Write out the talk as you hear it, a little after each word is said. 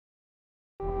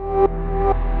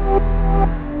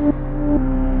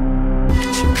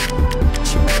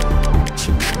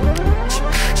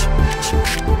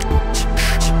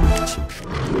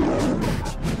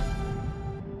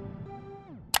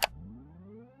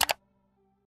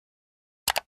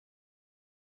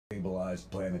destabilized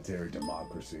planetary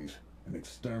democracies and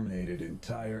exterminated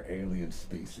entire alien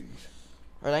species.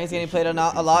 Erlang's getting played a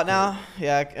lot now.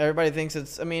 Yeah, everybody thinks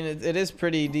it's. I mean, it is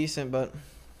pretty decent, but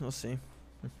we'll see.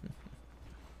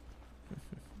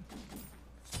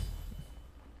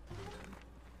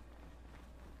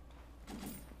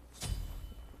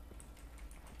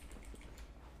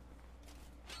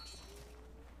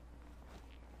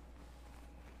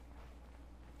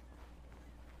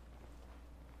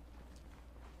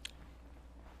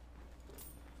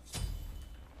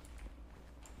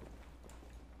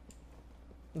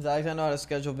 Does Alexander know how to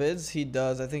schedule vids? He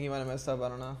does. I think he might have messed up. I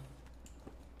don't know.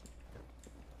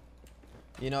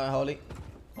 You know it, Holy.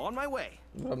 On my way.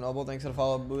 What up, Noble? Thanks for the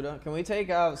follow, Buddha. Can we take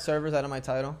out servers out of my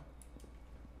title?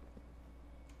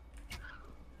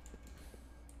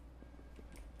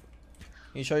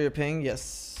 Can you show your ping?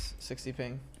 Yes. 60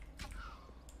 ping.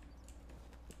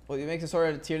 Will you make the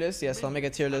sword a tier list? Yes, I'll make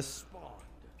a tier list.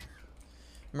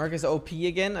 Marcus OP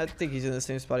again? I think he's in the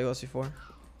same spot he was before.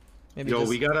 Maybe yo,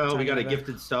 we got a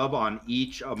gifted sub on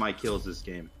each of my kills this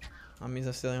game. That means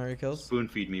I'm stealing all your kills. Spoon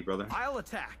feed me, brother. I'll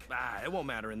attack. It won't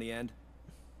matter in the end.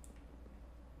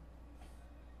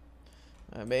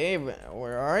 Babe,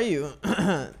 where are you?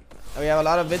 We have a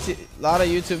lot of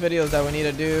YouTube videos that we need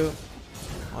to do.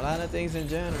 A lot of things in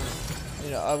general. We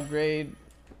need to upgrade,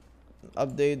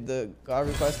 update the God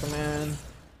request command.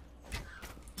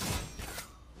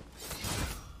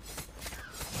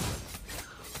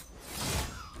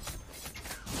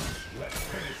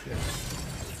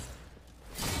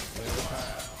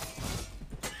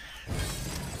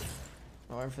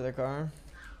 Waiting for the car.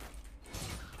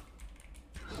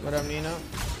 What up, Nino?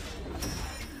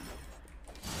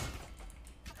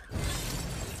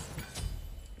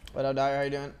 What up, Dyer? How you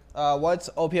doing? What's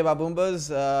OP about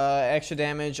Boombas? Extra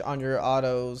damage on your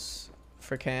autos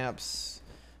for camps.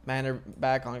 Mana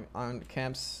back on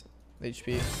camps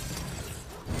HP.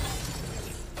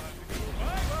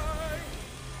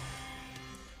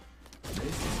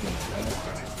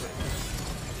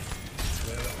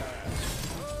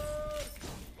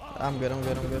 I'm good.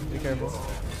 Be careful.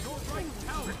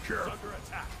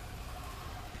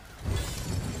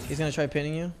 He's gonna try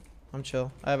pinning you. I'm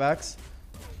chill. I have axe.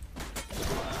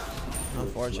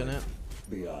 Unfortunate.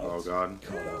 Oh god.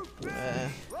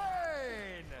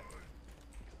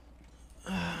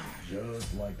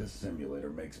 Just like the simulator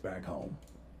makes back home.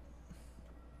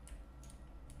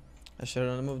 I should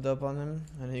have moved up on him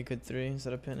and he could 3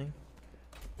 instead of pinning.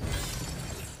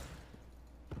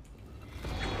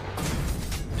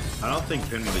 I don't think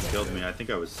Pin would have killed me. I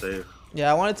think I was safe. Yeah,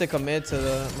 I wanted to commit to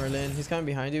the Merlin. He's coming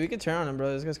behind you. We could turn on him,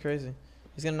 bro. This guy's crazy.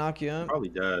 He's gonna knock you up. Probably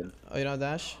dead. Oh, you don't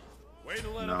dash?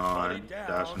 No, I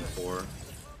dashed in 4.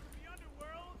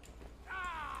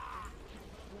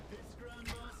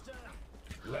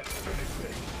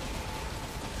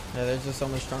 Yeah, they're just so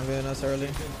much stronger than us early.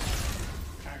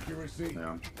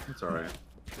 Yeah, it's alright.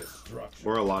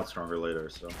 We're a lot stronger later,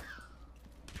 so.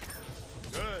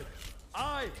 Good.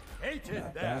 I hated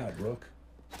Not that. bad, Rook.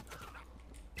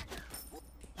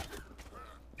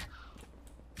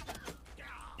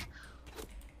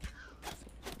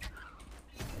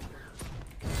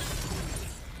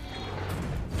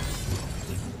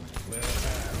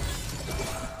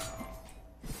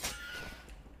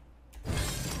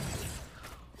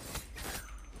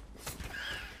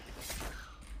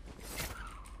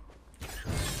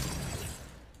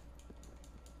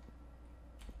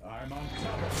 I'm on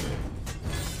top of it.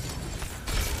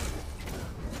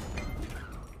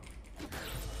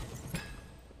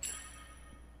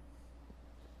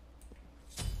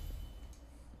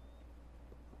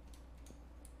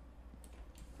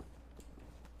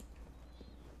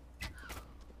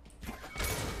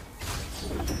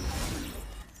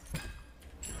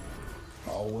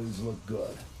 Always look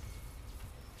good.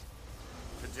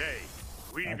 Today,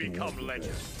 we become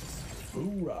legends.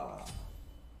 Hoorah!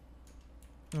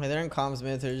 Okay, they're in comms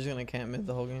mid. They're just gonna camp mid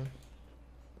the whole game.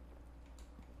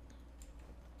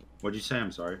 What'd you say?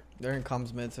 I'm sorry. They're in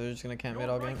comms mid, so they're just gonna camp mid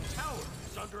all game. Tower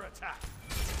is under attack.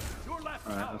 Your left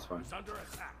Alright, tower that's fine. is under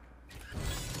attack.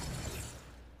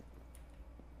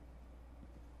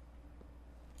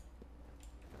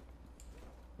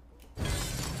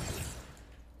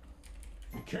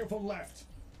 Be careful left.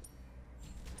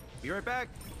 Be right back.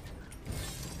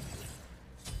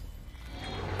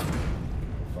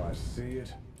 If I see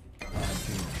it, I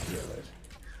can kill it.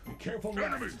 Be careful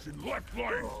left. Enemies in left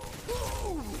lane.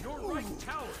 Your right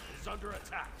tower is under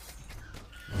attack.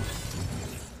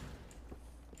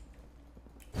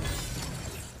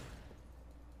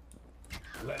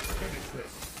 Let's finish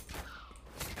this.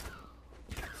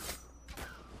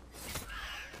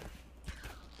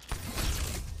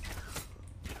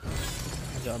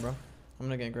 Good job, bro. I'm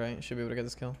gonna get great. Should be able to get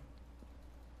this kill.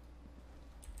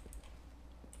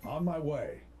 On my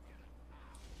way.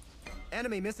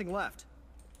 Enemy missing left.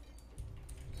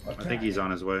 I think he's on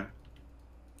his way.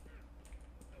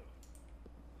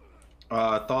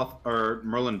 Thoth or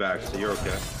Merlin back, so you're okay.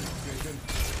 Precision.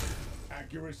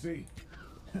 Accuracy.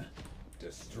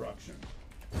 Destruction.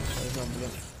 There's no blue.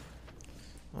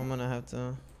 I'm gonna have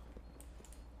to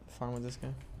farm with this guy.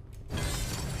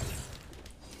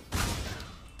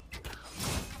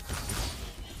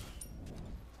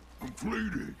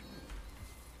 Completed.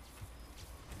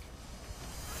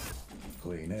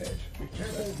 Clean edge. Be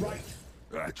careful, right.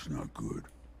 That's not good.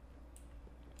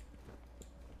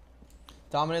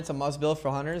 Dominant's a must build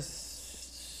for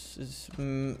hunters.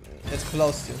 It's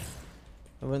close to.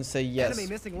 I wouldn't say yes, Enemy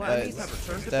missing but left. it's, Have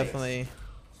returned it's to definitely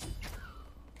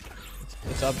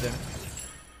it's up there.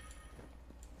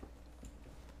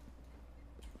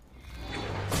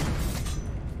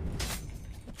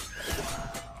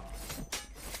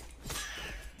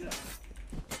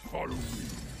 Follow me.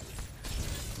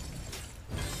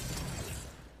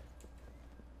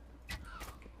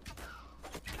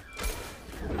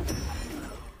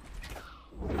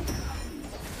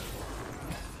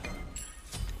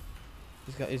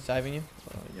 He's diving you.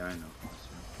 Yeah, I know.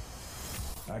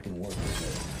 I can work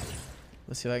with it.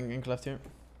 Let's see if I can gank left here.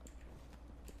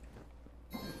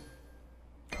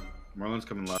 Merlin's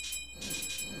coming left.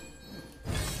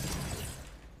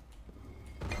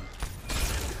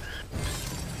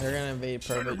 They're gonna invade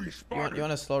purple. You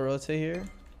want to slow rotate here?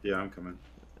 Yeah, I'm coming.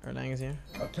 Ardang is here.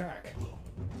 Attack.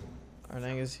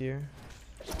 Ardang is here.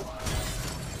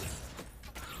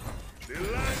 The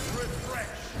land refresh.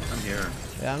 I'm here.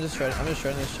 Yeah, I'm just shredding this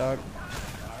chalk.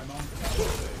 I'm on top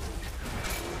of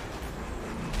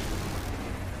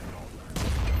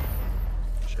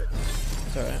it. Shit.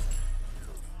 It's alright.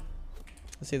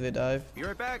 Let's see if they dive. Be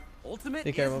right back. Ultimate.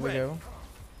 Be careful, is be ready. careful.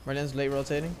 Martin's late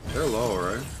rotating. They're low,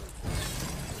 right?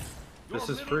 This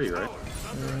is free, right?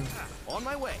 On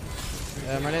my way.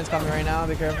 Yeah, Martin's coming right now.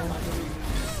 Be careful.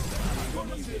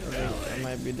 I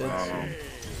might be dead.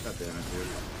 God damn it, dude.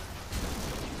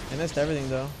 I missed everything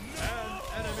though.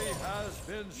 An enemy has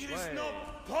been slain. It is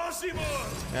not possible.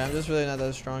 Yeah, I'm just really not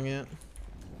that strong yet.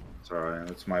 It's alright.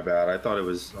 It's my bad. I thought it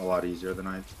was a lot easier than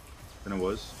it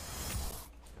was.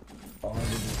 Armed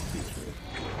with secret.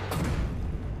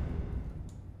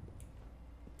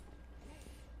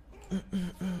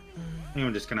 I think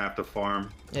I'm just gonna have to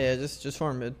farm. Yeah, just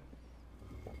farm mid.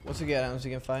 Once we get items,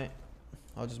 we can fight.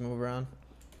 I'll just move around.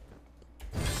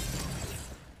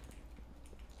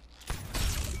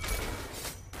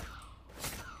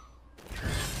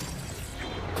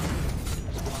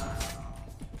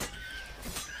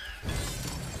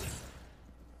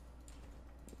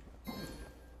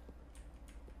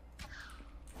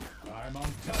 I'm on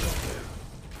top of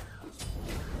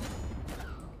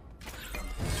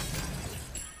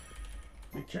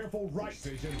it. Be careful, right.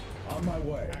 Precision. On my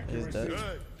way. Is Accuracy. that-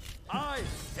 Good. I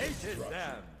hated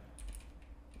them.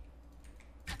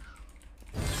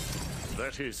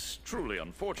 That is truly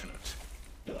unfortunate.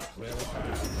 Clear the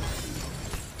path.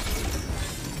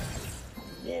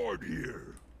 Ward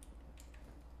here.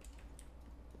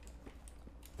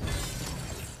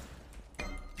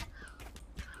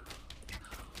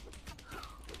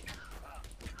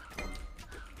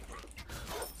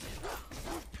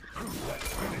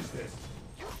 Let's finish this.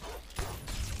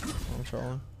 I'm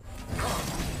trolling.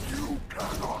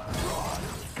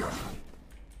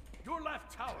 Your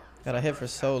left tower. Got a hit for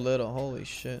so little. Holy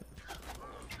shit.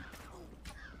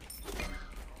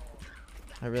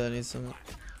 I really need some.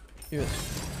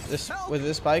 With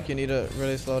this spike, you need to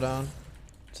really slow down,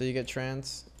 so you get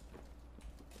trance.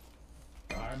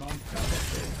 I'm on top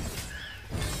of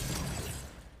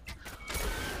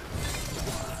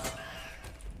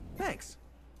it. Thanks.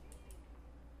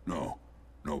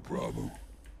 No problem.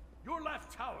 Your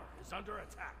left tower is under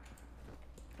attack.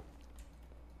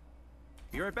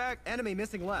 Be right back. Enemy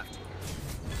missing left.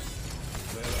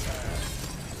 Clear the path.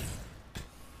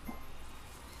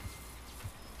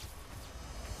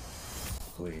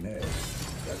 Clean edge.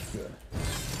 That's good.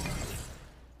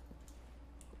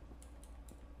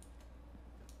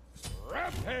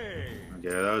 Rampage.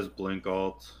 Yeah, that was blink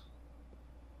ult.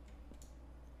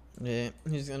 Yeah,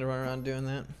 he's gonna run around doing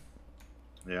that.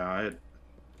 Yeah, I had.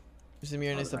 Just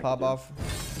Amir needs to I pop could do. off.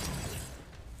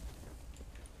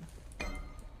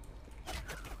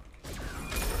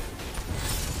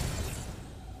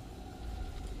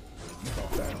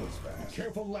 That was fast. Be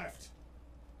careful, left.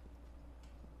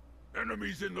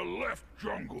 Enemies in the left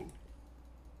jungle.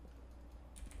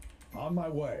 On my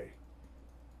way.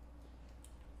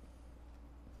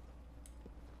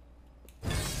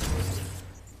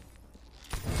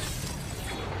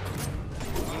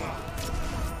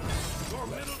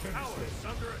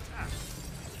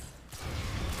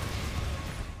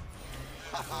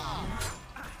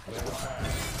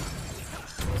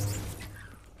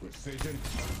 Precision.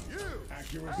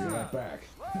 Accuracy. Right back.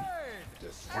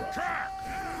 Destruction.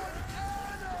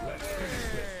 Let's finish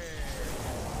this.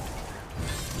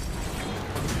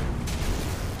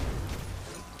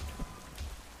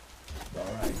 All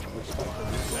right. Let's fight for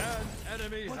this one. An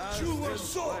enemy has been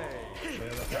slain. Clear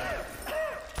the path.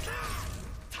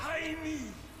 Tiny.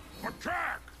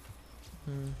 Attack.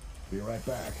 Be right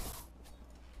back.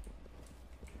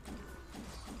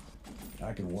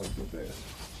 I can work with this.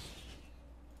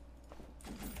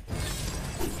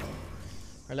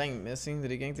 Are Lang missing? Did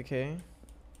he gank the K?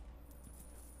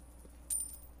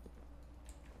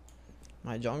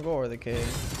 My jungle or the K?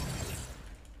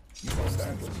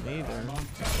 Neither.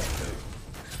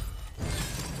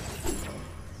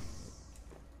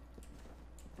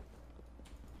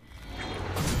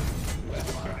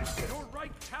 Your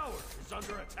right tower is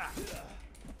under attack.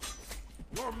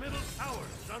 Your middle tower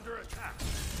is under attack.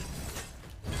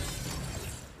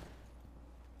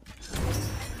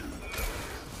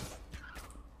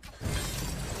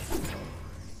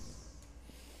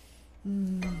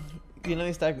 You know,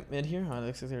 he stack mid here. Oh, it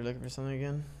looks like they're looking for something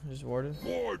again. Just warded.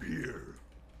 Ward here.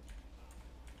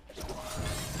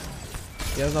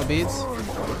 He has no beats.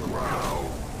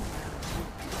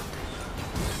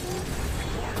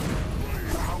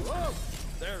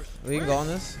 There's We can go on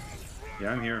this.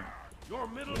 Yeah, I'm here. your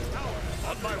middle tower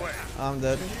on my way. I'm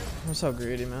dead. I'm so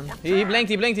greedy, man. He blinked,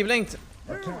 he blinked, he blinked.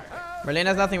 Merlin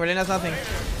has nothing, Merlin has nothing.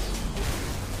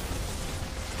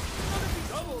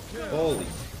 Holy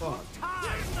fuck.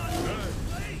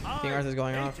 King Arthur's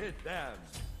going off. Hated them.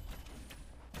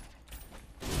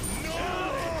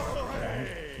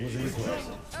 Was it close?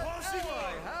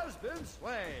 Ally has been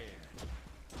slain.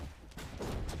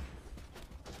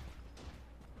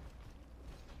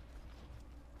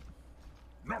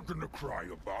 Nothing to cry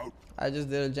about. I just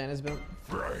did a Janus build.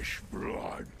 Fresh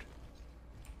blood.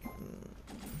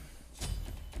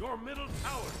 Your middle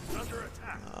tower is under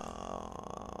attack.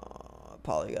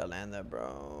 Probably gotta land that,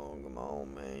 bro. Come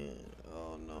on, man.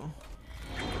 Oh no.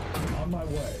 On my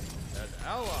way. An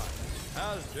ally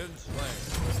has been slain.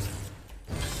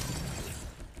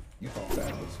 You thought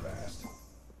that was fast.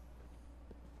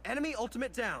 Enemy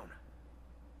ultimate down.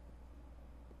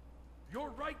 Your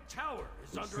right tower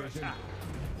is under Precision. attack.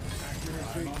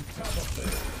 Accuracy. On top of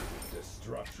this.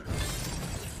 Destruction.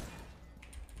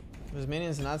 Does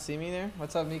minions not see me there?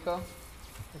 What's up, Miko?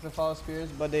 Thanks for follow Spears,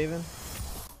 Bud David.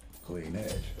 Clean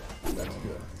edge. That's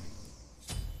good.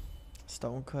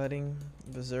 Stone cutting.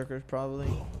 Berserkers probably.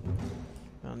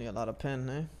 I don't need a lot of pen,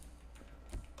 eh?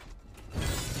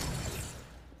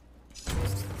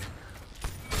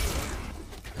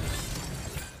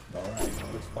 Alright,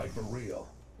 let's fight for real.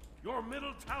 Your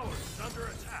middle tower is under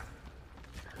attack.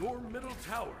 Your middle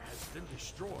tower has been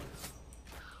destroyed.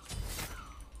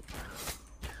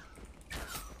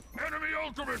 Enemy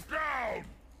ultimate down!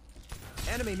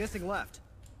 Enemy missing left.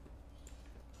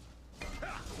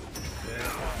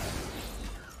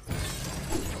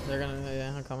 They're gonna,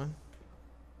 yeah, I'm coming.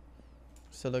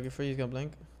 Still looking for you, he's gonna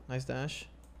blink. Nice dash.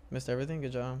 Missed everything,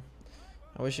 good job.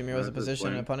 I wish Ymir was in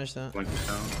position to punish that. Blink is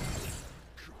down.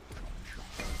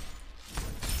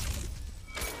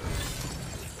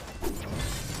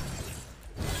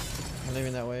 I'm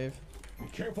leaving that wave. Be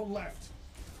careful left.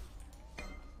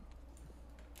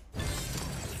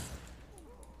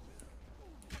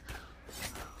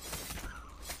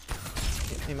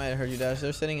 He might have heard you dash.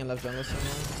 They're sitting in left jungle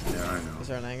somewhere. Yeah, I know. Is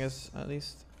there an Angus at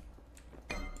least?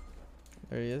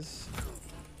 There he is.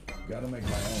 Gotta make my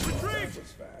own luck. That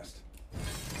was fast.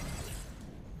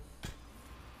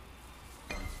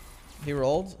 He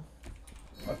rolled.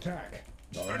 Attack.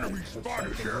 Enemy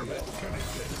spotted here.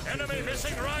 Enemy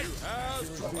missing right. Has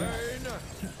slain.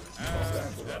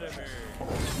 As enemy.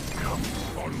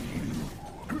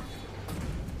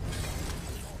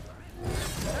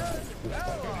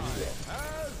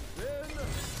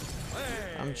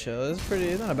 I'm chill. It's pretty.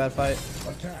 It's not a bad fight.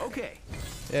 Attack. Okay.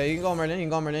 Yeah, you can go Merlin. You can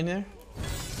go Merlin here.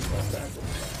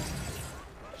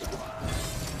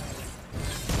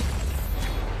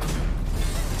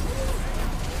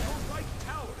 Right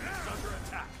tower is under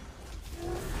attack.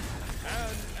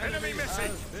 An enemy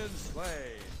missing. Has been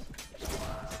slain.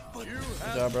 You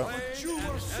Good job, bro. slain an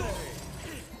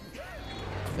enemy.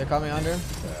 They're coming under.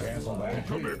 Cancel that.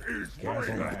 Cancel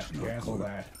that. Cancel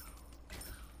that.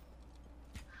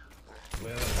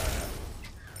 Clear the path.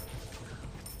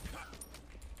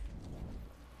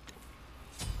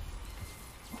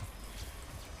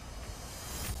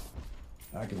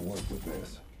 I can work with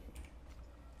this.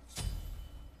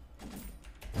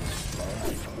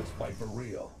 Alright, let's fight for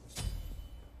real.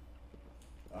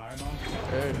 I'm on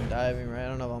top. There They're diving, right? I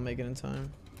don't know if I'll make it in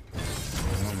time.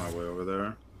 I'm on my way over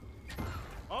there.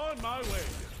 On my way.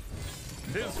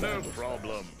 There's no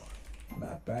problem.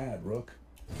 Not bad, Rook.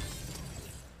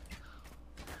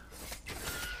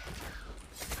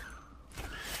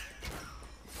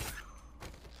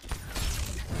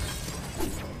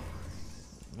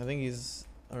 I think he's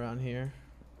around here.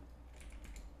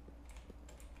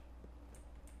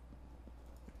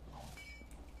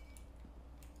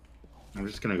 I'm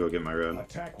just gonna go get my red.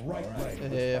 Attack right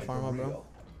leg. Yeah, farm up, bro.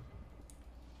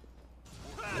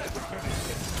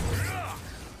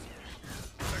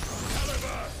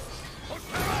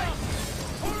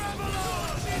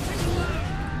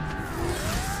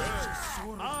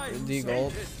 D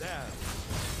gold.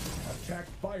 Attack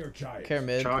fire giant. Care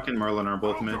mid. Chalk and Merlin are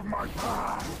both mid.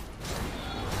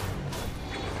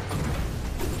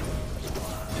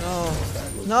 No.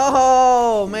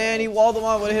 No, man, he walled him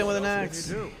off. Would have hit him with an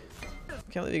axe.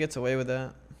 Can't believe he gets away with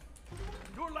that.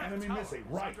 Enemy missing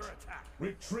right.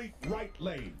 Retreat right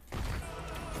lane.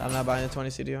 I'm not buying the 20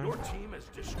 CDR. Your team has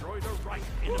destroyed a right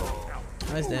enemy tower.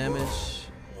 Nice damage.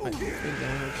 Big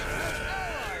damage.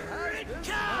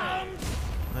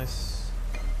 Nice.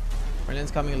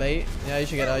 Brilliant's coming late. Yeah, you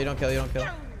should get out. You don't kill. You don't kill.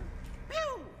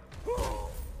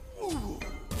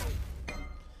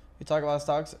 You talk about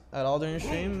stocks at all during your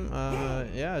stream?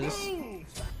 Yeah, just. Your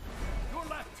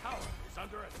left tower is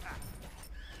under attack.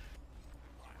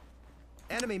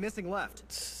 Enemy missing left.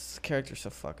 This character's so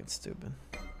fucking stupid.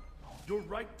 Your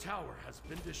right tower has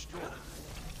been destroyed.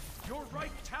 Your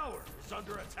right tower is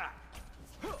under attack.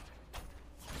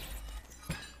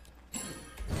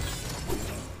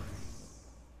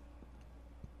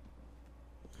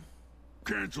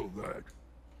 Cancel that.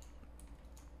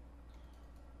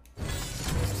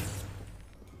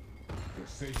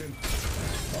 Precision.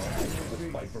 Let's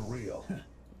fight for real.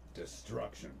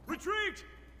 Destruction. Retreat!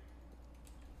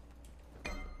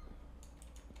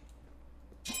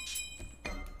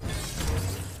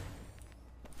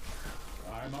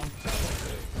 I'm on top of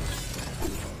it.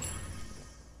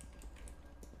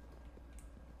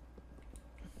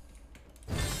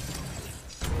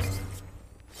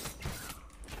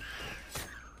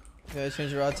 Yeah,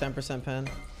 change the rod 10% pen.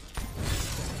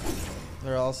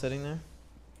 They're all sitting there.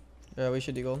 Yeah, we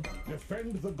should do gold.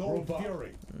 Defend the gold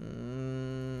fury.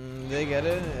 They get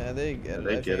it. Yeah, they get it.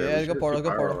 They get it. Yeah, go portal.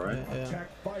 Go portal. Right? Yeah, yeah.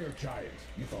 Attack fire giant.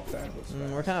 You thought that was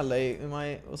fast. We're kind of late.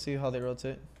 We'll see how they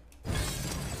rotate.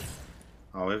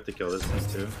 Oh, we have to kill this thing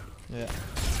too. Yeah.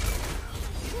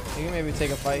 You can maybe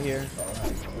take a fight here. Alright,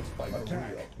 let's fight for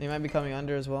real. They might be coming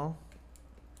under as well.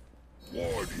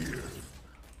 Ward here.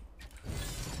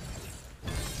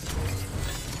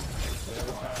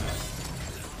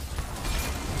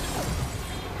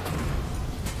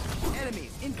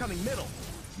 Enemies incoming middle.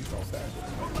 You thought that was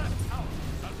Your left tower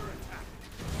is under attack.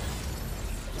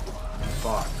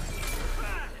 Fuck.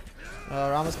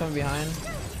 Rama's coming behind.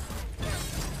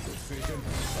 precision.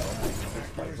 Let's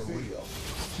fight for real.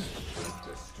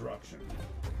 Destruction.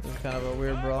 This is kind of a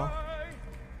weird brawl.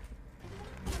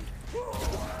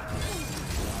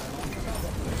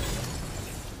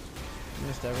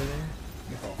 Missed everything.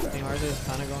 I think ours is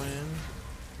kind of going in.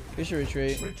 We should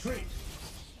retreat. Retreat.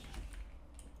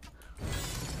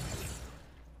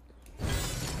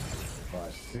 I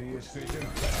see you, precision.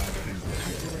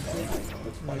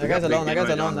 That guy's alone. That guy's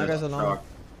Right alone. on That this guy's alone. chalk.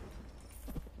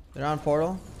 They're on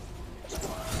portal.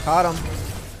 Caught him.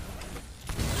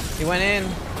 He went in.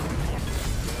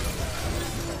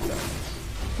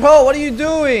 Bro, what are you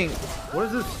doing? What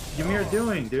is this Ymir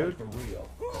doing, dude? For real.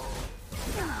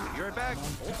 You're back.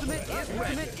 Ultimate is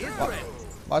ready.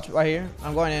 Watch right here.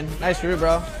 I'm going in. Nice root,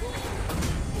 bro.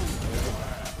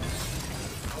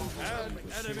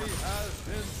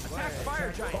 Attack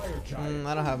fire giant. Fire giant.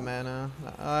 I don't have mana.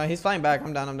 He's flying back.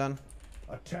 I'm done. I'm done.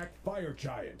 Attack fire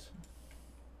giant.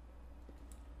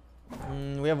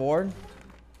 We have ward.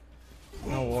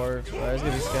 No ward. It's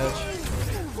gonna be sketch.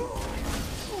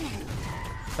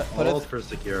 Put Hold it. for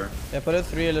secure. Yeah, put it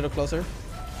 3 a little closer.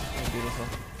 Oh, beautiful.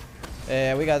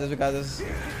 Yeah, we got this. We got this.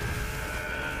 Gonna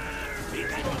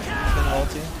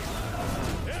ulti.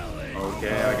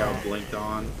 Okay, I got blinked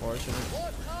on. Fortunate.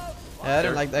 Yeah, I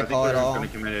didn't like that call at all. Gonna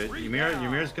commit it.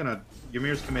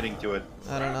 Ymir's committing to it.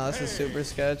 I don't know. This is super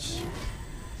sketch.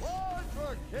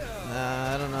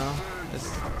 Nah, I don't know.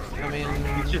 I mean,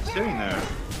 He's just sitting there.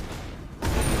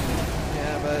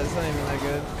 yeah, but it's not even that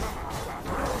good.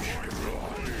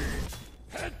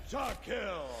 Penta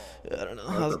kill. Yeah, I don't know.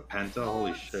 That was a Penta.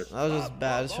 Holy shit. That was just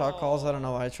bad shot calls. I don't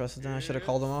know why I trusted them. I should have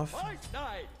called them off. Fight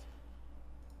night.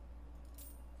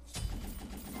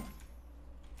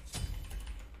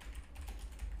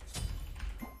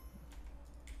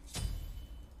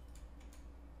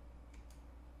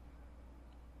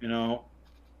 You know,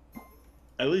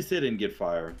 at least they didn't get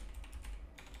fire.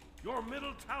 Your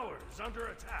middle tower is under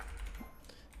attack.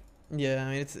 Yeah,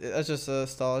 I mean, that's just a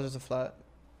stall. It's just a flat.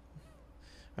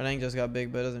 Erlang just got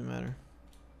big, but it doesn't matter.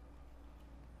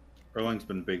 Erlang's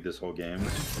been big this whole game.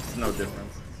 It's no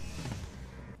difference.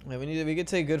 Yeah, we could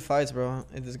take good fights, bro.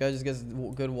 If this guy just gets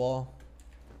good wall.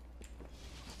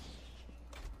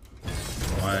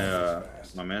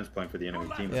 My man's playing for the enemy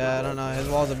team. Yeah, I don't know. His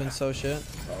walls have been so shit.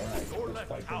 Your left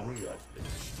tower has been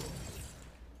destroyed.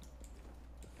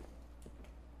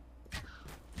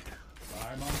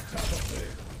 I'm on top of it.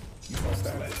 You must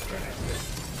have it.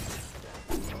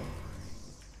 Finish it.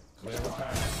 Clear the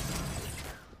path.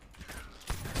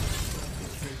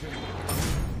 Precision.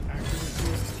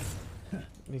 Accuracy.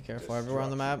 Be careful. Everywhere on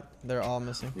the map, they're all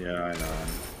missing. Yeah, I know.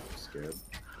 I'm scared.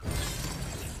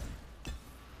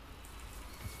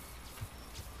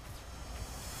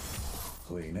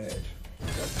 Clean edge.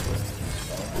 That's good.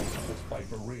 Alright, let's fight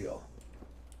for real.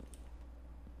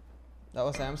 That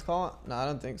was Sam's call? No, I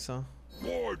don't think so.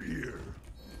 Ward here.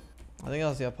 I think that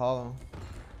was the Apollo.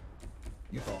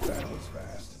 You thought that was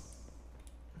fast.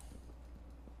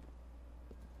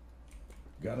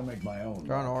 Gotta make my own.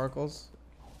 They're on oracles.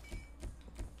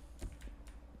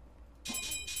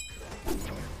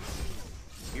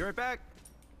 Be right back.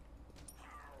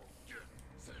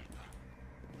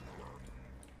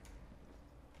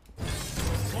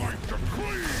 Fight to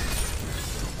clean.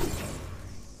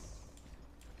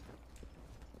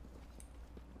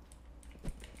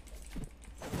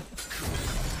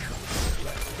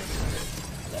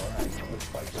 Alright, let's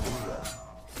fight for real.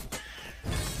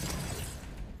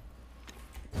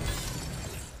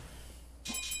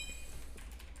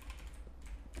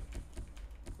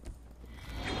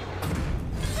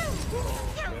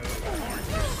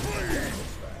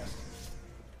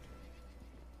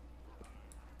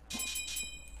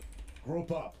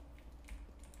 Group up.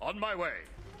 On my way.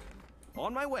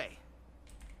 On my way.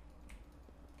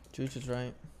 Chooch is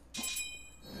right.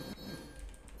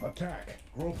 Attack.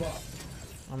 Group up.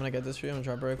 I'm gonna get this for you. I'm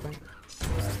gonna drop right quick.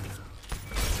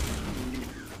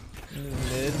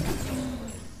 Mid.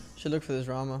 Should look for this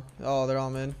Rama. Oh, they're all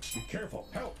mid. Be careful.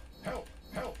 Help. Help.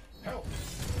 Help. Help.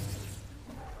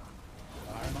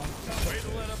 I'm on top Way to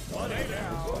let a bloody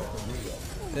down. for real.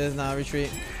 It is not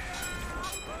retreat.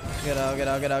 Get out, get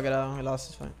out, get out, get out. We lost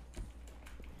this fight.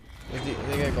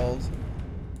 They get gold.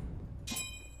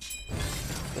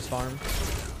 Just farm.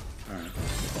 Alright.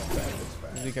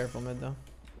 Just be careful mid though.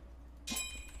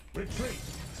 Retreat.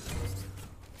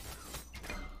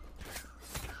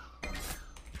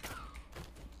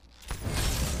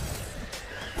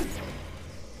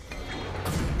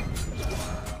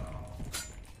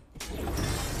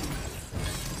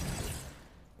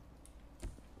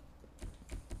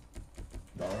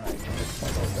 Alright, let's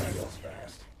fight those battles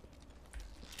fast.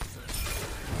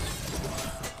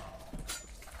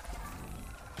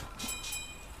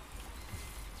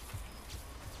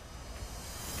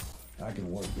 I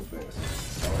can work with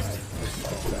this. Alright, let's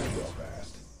fight those battles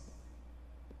fast.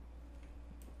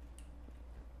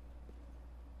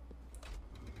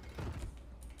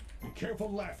 Be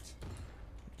careful left.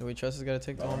 Do we trust this guy to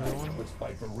take the Alright, 1v1? let's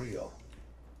fight for real.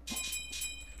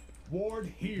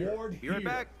 Ward here. Ward Be here. right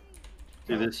back.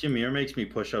 Dude, this Ymir makes me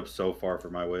push up so far for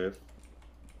my wave.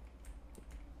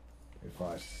 If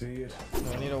I see it,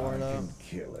 I need a ward I up. can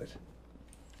kill it.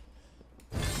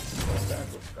 That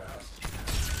was fast.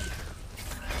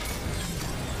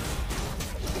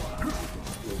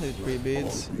 His 3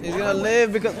 beads. He's gonna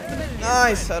live because.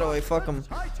 Nice! Out of the way. Fuck him.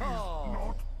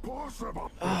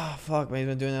 Ah, fuck, man. He's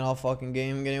been doing that all fucking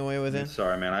game, getting away with it.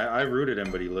 Sorry, man. I rooted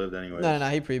him, but he lived anyway. No,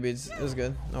 he pre-beads. It was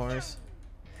good. No worries.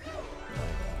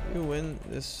 You win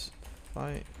this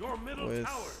fight Your middle with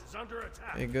tower is under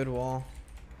attack. a good wall.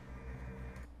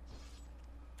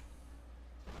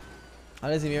 How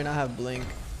does Ymir not have blink?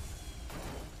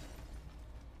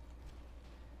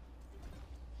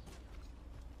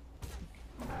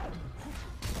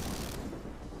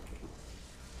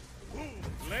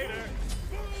 Later.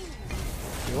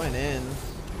 He went in.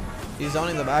 He's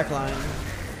zoning the back line.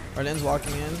 Arden's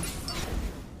walking in.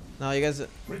 No, you guys.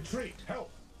 Retreat. Help.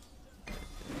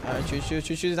 Alright, choose.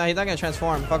 He's not gonna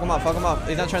transform. Fuck him up.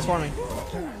 He's not transforming.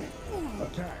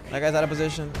 Attack. That guy's out of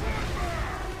position.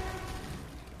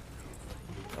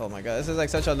 Oh my god, this is like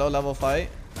such a low level fight.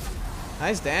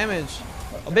 Nice damage.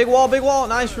 A big wall.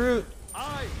 Nice root.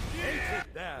 I hated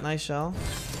that. Nice shell.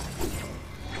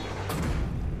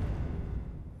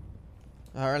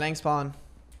 Erlang spawn.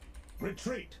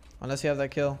 Retreat. Unless you have that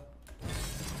kill.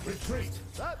 Retreat.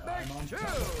 That I'm on makes 2.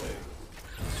 top of it.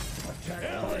 Attack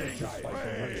fire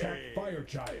giant. Attack fire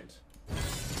giant.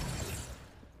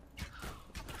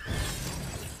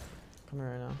 Come here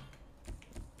right now.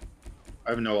 I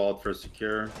have no ult for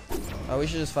secure. Oh, we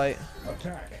should just fight.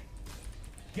 Attack.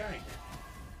 Gank.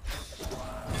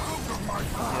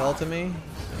 He ulted me.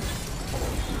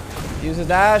 Use his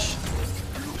dash.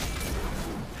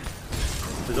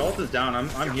 His ult is down. I'm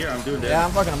here. I'm doing damage. Yeah,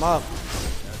 I'm fucking him up.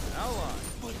 Ally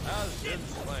has been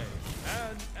slain.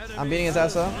 An enemy I'm beating his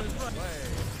ass up. has been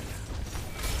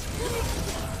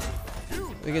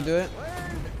slain. We can do it.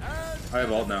 I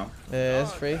have ult now. Yeah,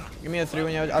 it's free. Give me a 3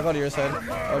 when you. I'll go to your side.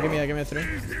 Oh, give me a 3.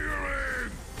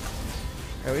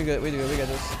 Yeah, we good. We got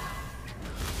this.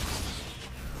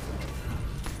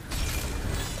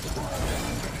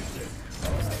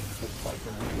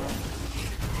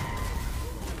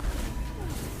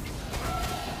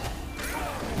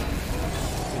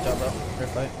 Good job, bro. Great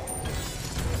fight.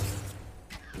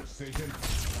 Precision.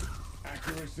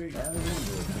 Accuracy.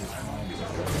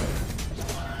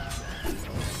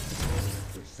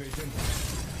 Precision.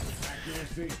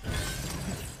 Accuracy.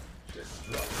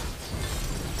 Destruction.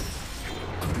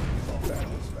 Oh, that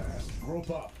was fast. Rope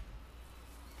up.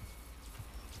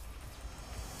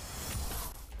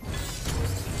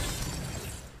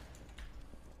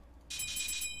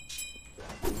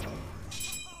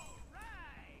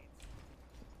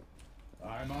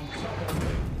 I'm on top of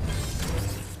it.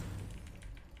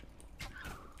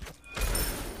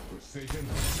 Precision.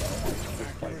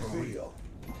 Accuracy. For real.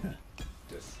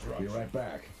 Destruction. Be right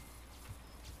back.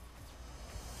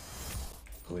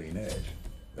 Clean edge.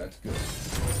 That's good.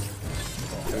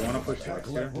 Do you want to push Attack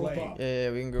back left here? lane.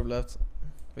 Yeah, we can group left.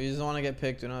 We just don't want to get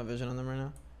picked. We don't have vision on them right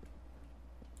now.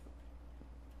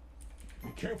 Be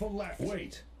careful left.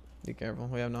 Wait. Be careful.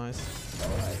 We have no eyes.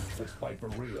 Alright, let's fight for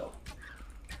real.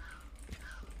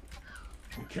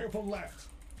 Be careful left.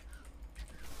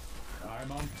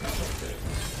 I'm on top of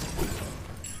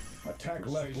it. Attack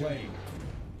left lane.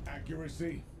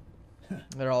 Accuracy.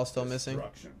 They're all still missing.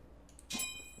 Destruction.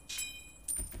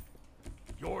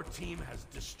 Your team has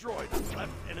destroyed the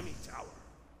left enemy tower.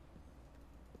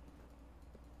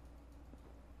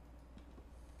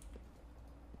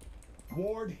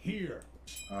 Ward here.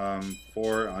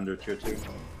 4 under tier 2.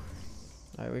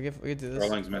 Alright, we can do this.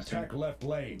 Rolling's missing. Attack left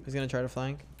lane. He's gonna try to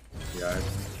flank. Yeah.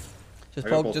 Just I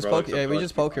got poke. both Just relics poke. up Yeah, we front.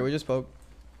 just poke here. We just poke.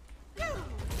 You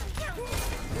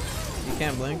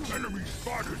can't blink. Enemy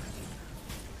spotted.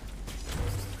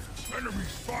 Enemy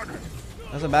spotted.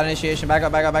 That's a bad initiation. Back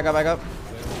up. Back up. Back up. Back up.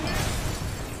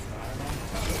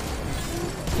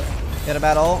 Get a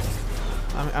bad ult.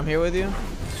 I'm here with you.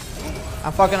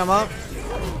 I'm fucking him up. Way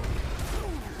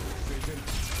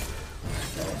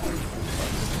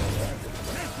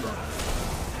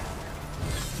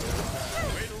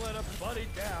to let a buddy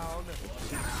down.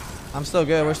 I'm still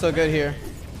good. We're still good here.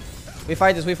 We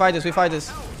fight this. We fight this. We fight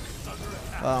this.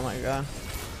 Oh my god.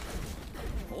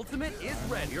 Ultimate is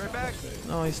ready. You're back.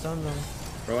 No, he stunned them.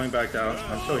 Rolling back out.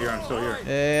 I'm still here. I'm still here.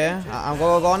 Yeah, I'm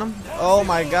going on him. Oh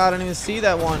my god, I didn't even see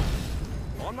that one.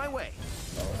 On my way.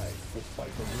 Alright, let's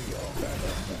fight for real.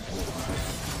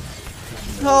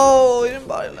 No, he didn't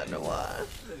body let me why.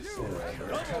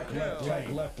 Attack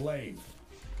left lane.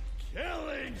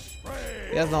 Killing spree.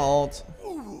 He has no ult.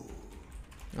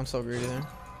 I'm so greedy there.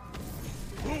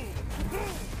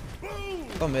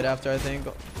 Go mid after, I think.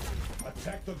 Go.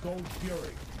 Attack the gold fury.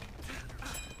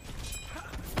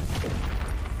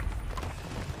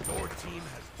 Your team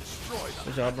has destroyed the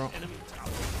Good job, bro. left enemy tower.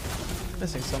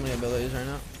 Missing so many abilities right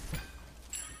now.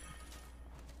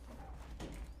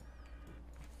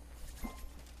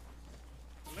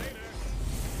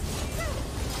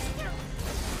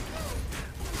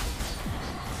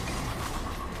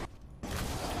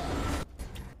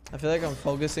 I feel like I'm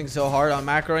focusing so hard on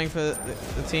macroing for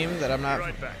the team that I'm not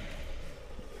Right back.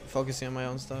 focusing on my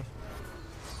own stuff.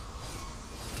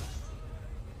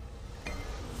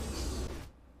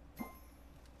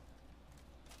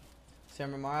 See,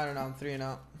 I'm I don't know. I'm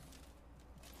 3-0.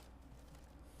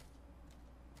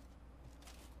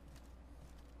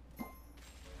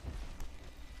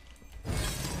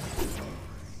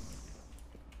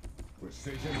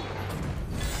 Precision.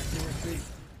 Accuracy.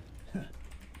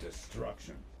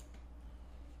 Destruction.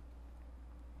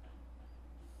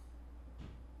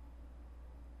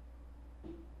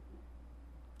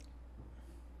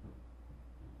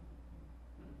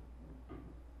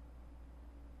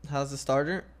 How's the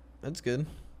starter? That's good.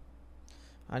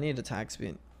 I need attack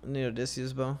speed. I need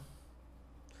Odysseus bow.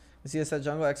 Is he a set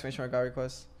jungle? Exclamation mark, God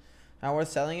request. Now worth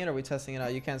selling it or are we testing it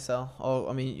out? You can't sell. Oh,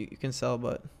 I mean you can sell,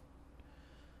 but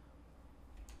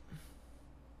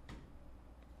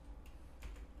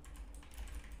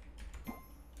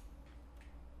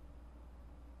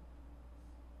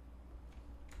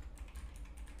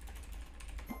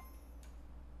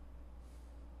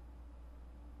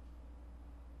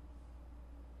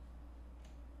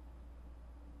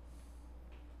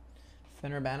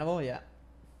Fenrir bannable? Yeah.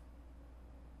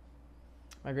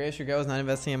 My greatest regret was not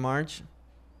investing in March.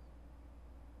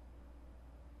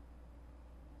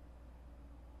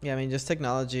 Yeah, I mean, just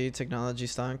technology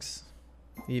stocks,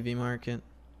 EV market.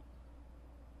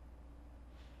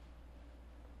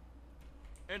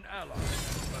 An ally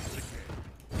has left the game.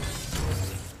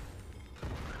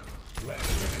 Let's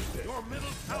finish this. Your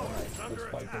middle tower is under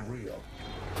Let's fight attack. for real.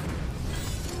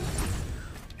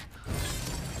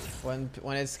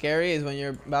 When it's scary is when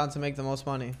you're bound to make the most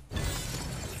money.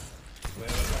 Clear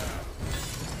the path.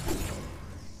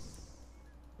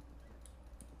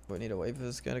 We need to wait for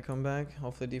this guy to come back.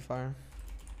 Hopefully defire.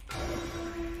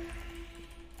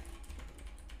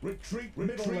 Retreat,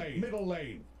 middle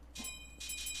lane.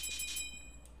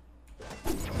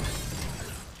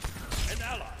 An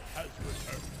ally has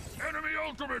returned. Enemy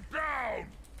ultimate down!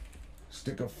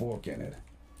 Stick a fork in it.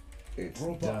 It's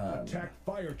done. Attack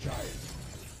fire giant.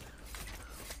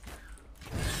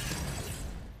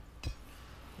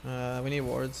 We need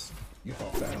wards. You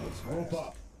thought that was rope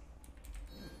up.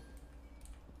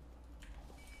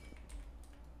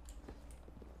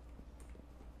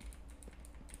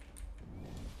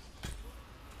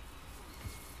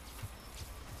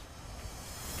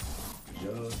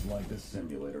 Just like the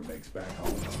simulator makes back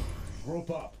home.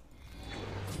 Rope up.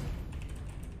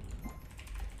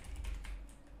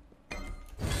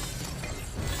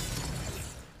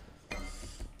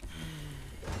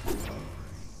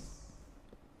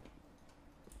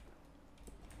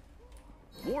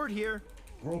 Ward here.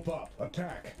 Rope up.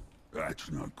 Attack. That's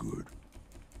not good.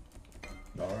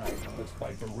 Alright, let's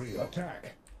fight for real.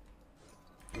 Attack.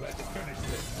 Let's finish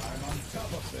this. I'm on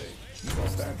top of things. You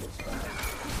thought that was fast.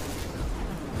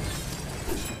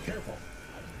 Careful.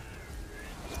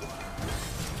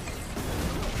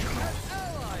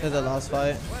 This is a lost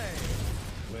fight.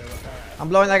 Clear the path. I'm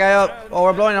blowing that guy up. Oh,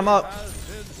 we're blowing him up.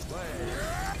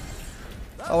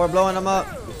 Oh, we're blowing him up.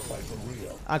 Let's fight for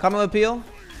real. I'm coming with Peel.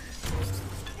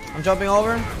 I'm jumping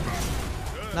over.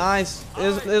 Nice.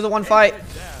 There's a one fight.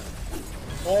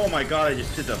 Oh my god, I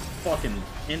just did the fucking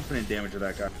infinite damage to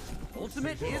that guy.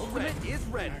 Ultimate is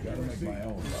ready. Gotta make my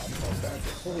own.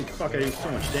 Holy fuck, I did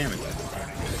so much damage.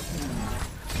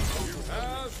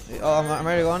 Oh, I'm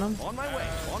ready to go on him. On my way.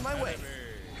 On my way.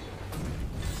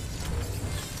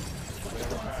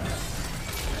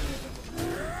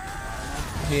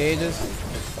 He ages.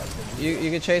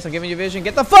 You can chase. I'm giving you vision.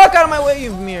 Get the fuck out of my way,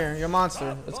 you mirror. You're a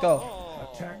monster. Let's go.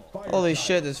 Attack fire. Holy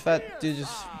shit, this fat dude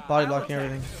just body blocking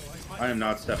everything. I am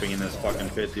not stepping in this fucking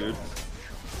pit, dude.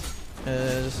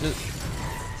 Yeah,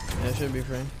 it should be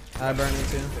free. I burn me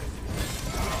too.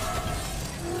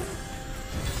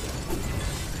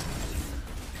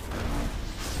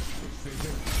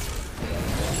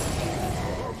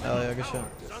 Hell yeah, good shot.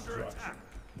 Under attack.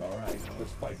 Alright,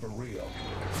 let's fight for real.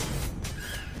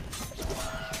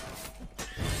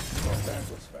 Thought that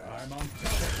was fast. I'm on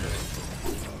top of this.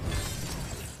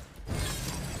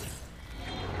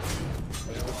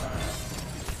 Clear the path.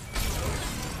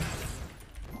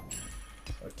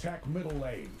 Attack middle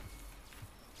lane.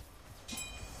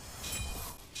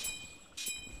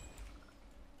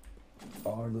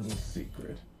 Our little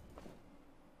secret.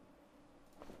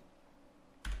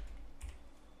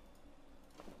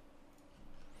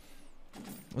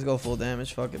 Let's go full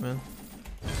damage. Fuck it, man.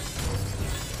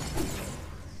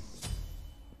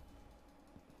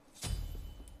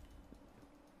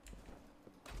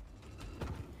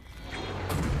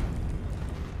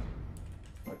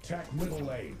 Attack middle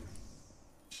lane.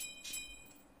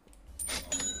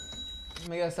 Let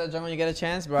me get a set jungle when you get a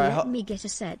chance, bro. Let me get a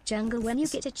set jungle when you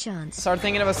get a chance. Start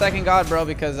thinking of a second god, bro,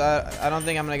 because I don't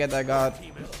think I'm gonna get that god.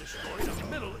 Team has destroyed a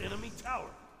middle enemy tower.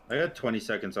 I got 20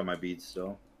 seconds on my beats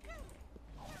still.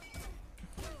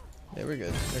 Yeah, we're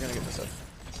good. They're gonna get this up.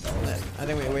 I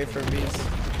think we wait for beats.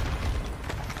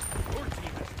 Your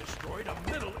team has destroyed a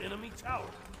middle enemy tower.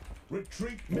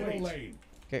 Retreat middle lane.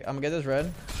 Okay, I'm gonna get this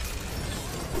red.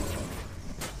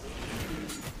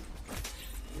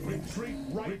 Retreat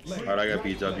right lane. Alright, I got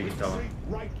beats up, you can tell him.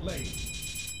 Right lane.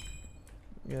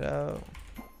 Get out.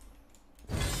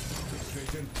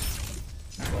 Precision.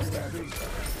 Stabbing.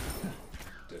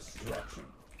 Destruction.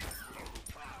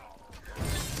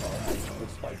 Alright,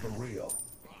 let's fight for real.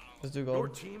 Let's do Your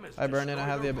gold. team has I burn it. I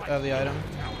have the destroyed a item.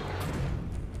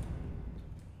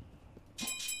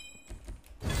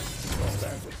 Well,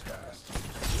 that was fast.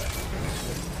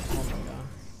 Oh my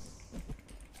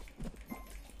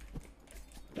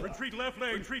god. Retreat left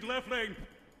lane. Retreat left lane.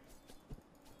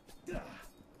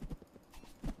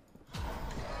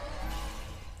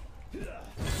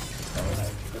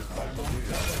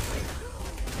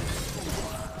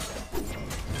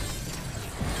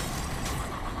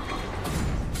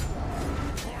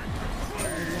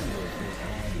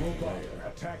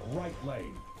 Attack right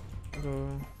lane.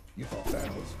 Go. You thought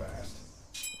that was fast.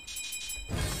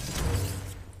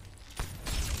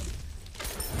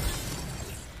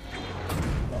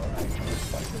 Alright, let's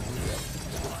fight the real.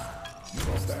 You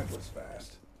thought that was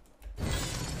fast.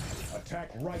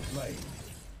 Attack right lane.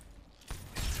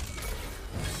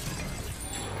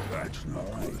 That's not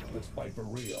right. Let's fight for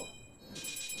real.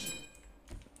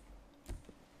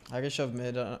 I can shove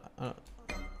mid. I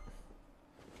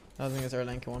don't think it's our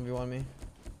lane can 1v1 me.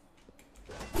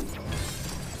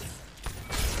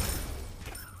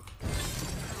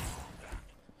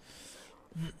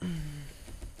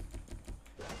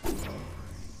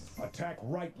 Attack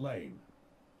right lane.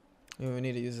 We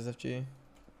need to use this FG.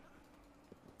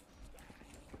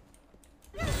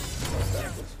 That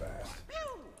was fast.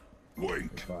 Wait.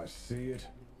 If I see it,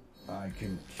 I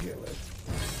can kill it.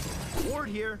 Ward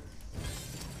here.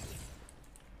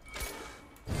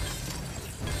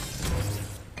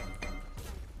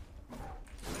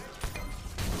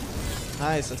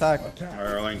 Nice attack. Attack.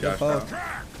 Alright, our lane Good dashed out. poke.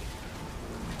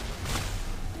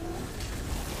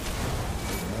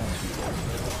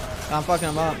 I'm fucking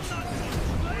him up.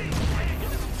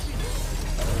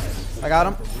 I got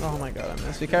him. Oh my god, I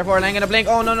missed. Be careful, our lane gonna blink.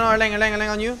 Oh no, no, our lane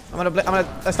on you. I'm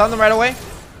gonna stun them right away.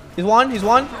 He's one. He's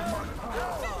one.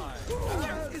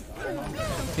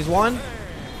 He's one.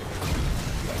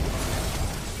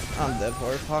 I'm dead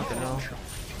for it. Fucking hell.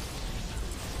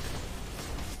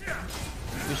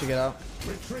 You should get out.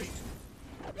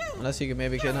 Unless you could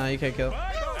maybe kill. No, you can't kill.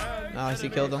 No, I see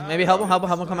killed him. Maybe help him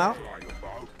come out.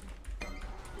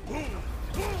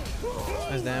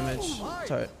 Nice damage.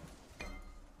 It's alright.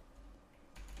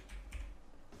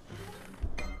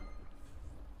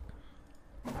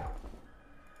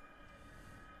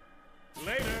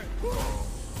 Later.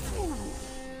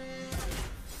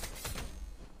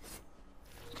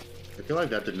 I feel like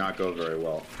that did not go very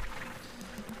well.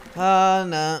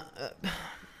 Nah.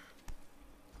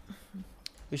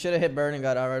 We should have hit bird and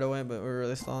got out right away, but we were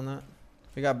really slow on that.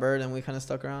 We got bird and we kind of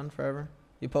stuck around forever.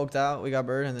 You poked out, we got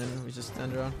bird, and then we just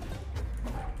ended on.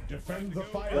 Defend the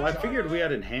fire. Well, I figured we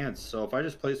had enhanced, so if I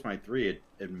just place my 3,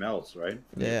 it melts, right?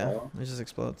 Yeah, it just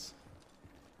explodes.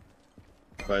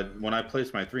 But when I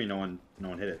placed my 3, no one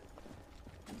hit it.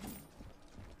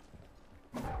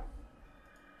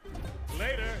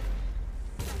 Later.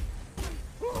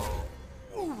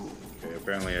 Okay,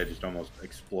 apparently I just almost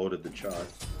exploded the shot.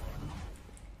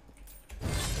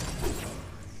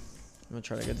 I'm gonna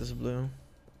try to get this blue.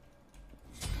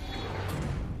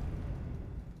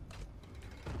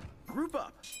 Group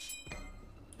up.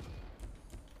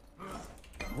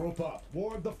 Group up.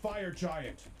 Ward the fire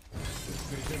giant.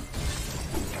 Precision.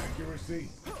 Accuracy.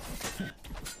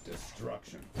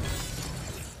 Destruction.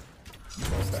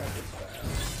 That was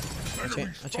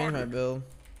fast. I changed my build.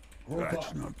 Group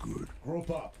up. Not good.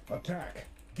 Group up. Attack.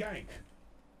 Gank.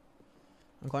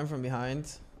 I'm going from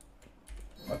behind.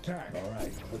 Attack. All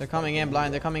right. They're coming in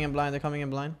blind. They're coming in blind. They're coming in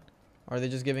blind. Or are they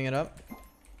just giving it up?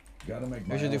 Gotta make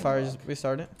We should do fire. Just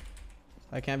restart it.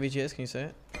 I can't BGS. Can you say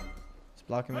it? It's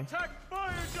blocking me. Attack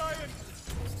fire giant.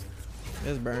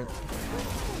 It's burnt.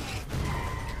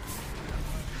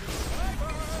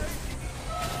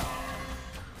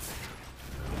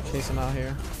 Chase him out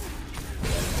here.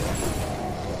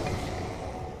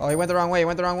 Oh, he went the wrong way. He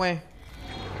went the wrong way.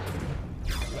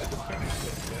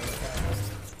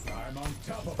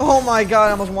 Oh my god,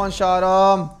 I almost one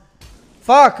shot.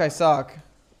 Fuck, I suck.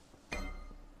 That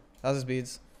was his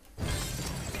beads.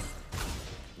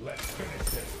 Let's finish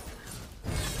this.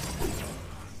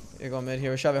 You go mid here.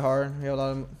 We shove it hard. We have a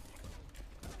lot of.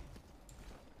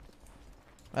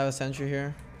 I have a sentry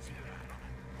here.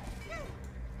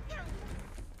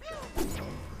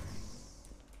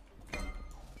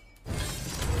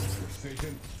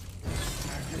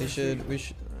 Precision. We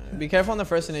should be careful on the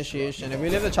first initiation. If we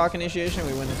leave the chalk initiation,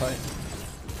 we win the fight.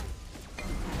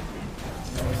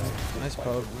 Nice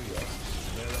poke.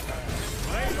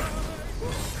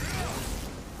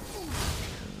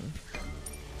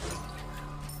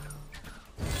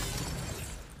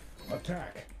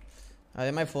 Attack.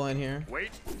 They might full in here.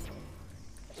 Wait.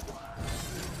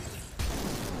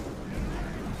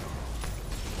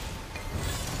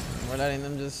 We're letting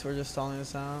them we're just stalling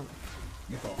this out.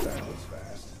 You thought that was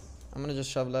fast. I'm gonna just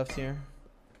shove left here.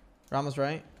 Rama's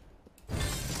right.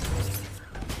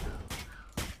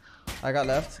 I got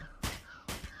left.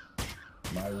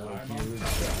 My work here is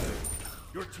done.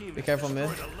 Your team Be careful mid.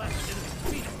 destroyed a left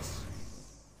enemy Phoenix.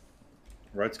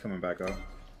 Right's coming back up.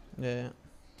 Yeah.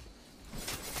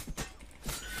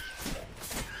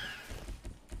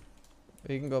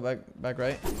 You can go back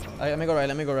right. Let me go right.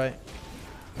 Let me go right.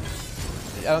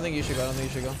 I don't think you should go.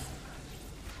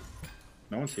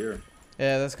 No one's here.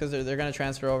 Yeah, that's because they're gonna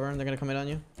transfer over and they're gonna commit on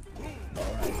you.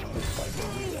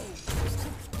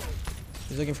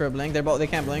 He's looking for a blink. They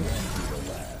can't blink.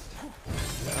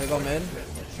 I go mid.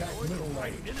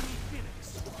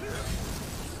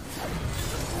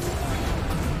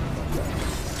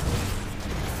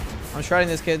 I'm shredding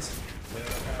this, kids.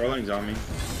 Erling's on me.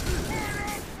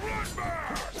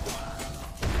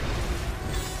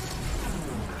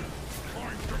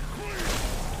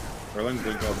 Erling's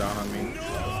blink all down on me.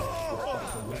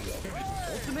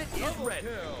 Ultimate is ready.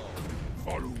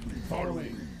 Follow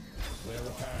me. Clear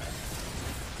the path.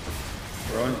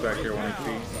 Erling's back here, 1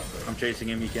 HP. I'm chasing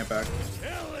him, he can't back.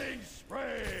 Killing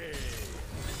spree.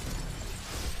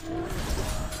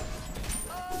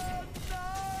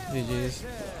 GG's.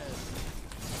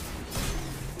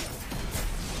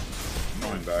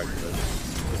 Going back.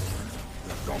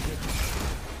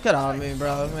 Get out of me,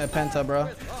 bro. I'm at Penta, bro.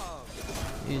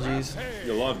 GG's.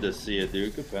 You love to see it,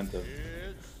 dude. Good Penta.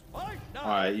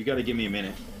 Alright, you gotta give me a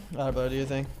minute. Alright, bro. Do your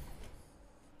thing.